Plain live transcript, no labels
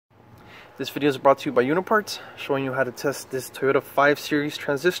This video is brought to you by Uniparts, showing you how to test this Toyota 5 Series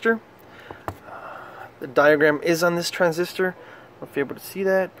transistor. The diagram is on this transistor. I don't know if you're able to see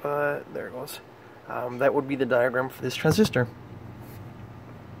that, but there it goes. That would be the diagram for this transistor.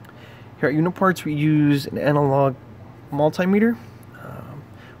 Here at Uniparts, we use an analog multimeter,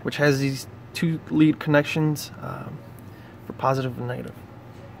 which has these two lead connections for positive and negative.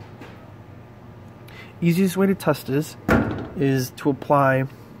 Easiest way to test this is to apply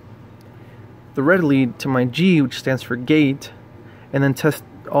the red lead to my G, which stands for gate, and then test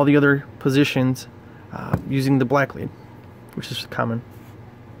all the other positions using the black lead, which is common.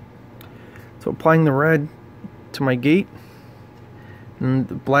 So applying the red to my gate and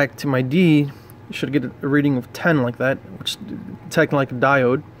the black to my D, you should get a reading of 10 like that, which is acting like a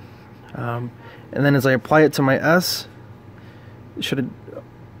diode. And then as I apply it to my S, it should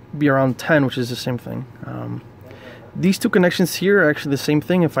be around 10, which is the same thing. These two connections here are actually the same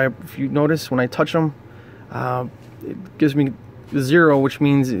thing. If you notice, when I touch them, it gives me 0, which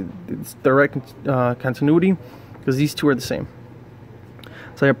means it's direct continuity, because these two are the same.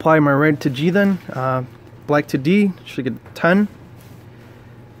 So I apply my red to G then, black to D, should get 10.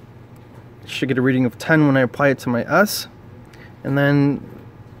 Should get a reading of 10 when I apply it to my S. And then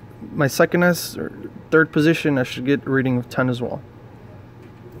my second S, or third position, I should get a reading of 10 as well.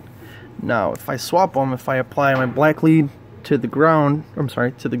 Now, if I swap them, if I apply my black lead to the ground,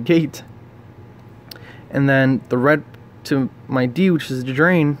 to the gate, and then the red to my D, which is the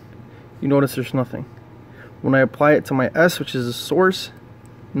drain, you notice there's nothing. When I apply it to my S, which is the source,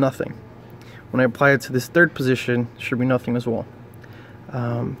 nothing. When I apply it to this third position, there should be nothing as well.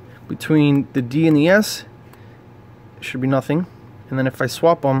 Between the D and the S, it should be nothing. And then if I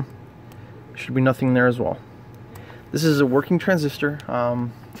swap them, there should be nothing there as well. This is a working transistor,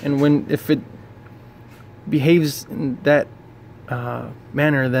 and if it behaves in that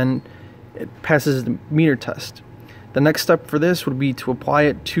manner, then it passes the meter test. The next step for this would be to apply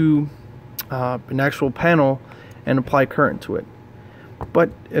it to an actual panel and apply current to it. But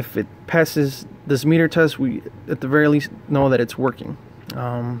if it passes this meter test, we at the very least know that it's working.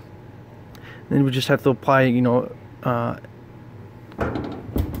 Then we just have to apply,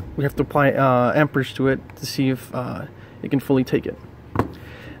 we have to apply amperage to it to see if it can fully take it.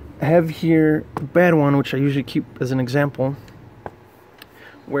 I have here the bad one, which I usually keep as an example,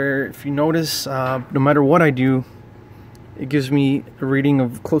 where if you notice, no matter what I do, it gives me a reading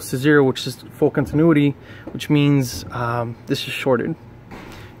of close to 0, which is full continuity, which means this is shorted.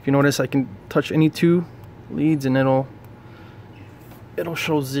 If you notice, I can touch any two leads and it'll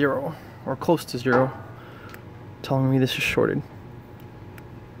show 0 or close to 0, telling me this is shorted.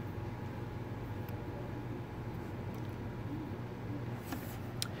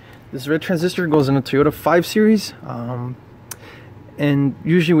 This red transistor goes in a Toyota 5 Series, and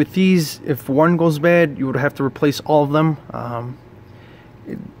usually with these, if one goes bad, you would have to replace all of them.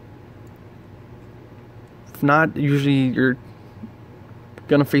 If not, usually you're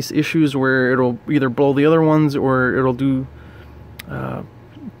gonna face issues where it'll either blow the other ones or it'll do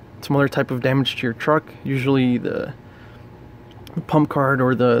some other type of damage to your truck. Usually the pump card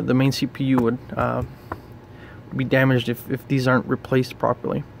or the main CPU would be damaged if these aren't replaced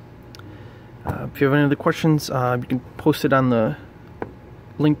properly. If you have any other questions, you can post it on the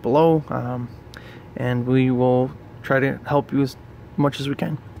link below, and we will try to help you as much as we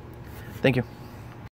can. Thank you.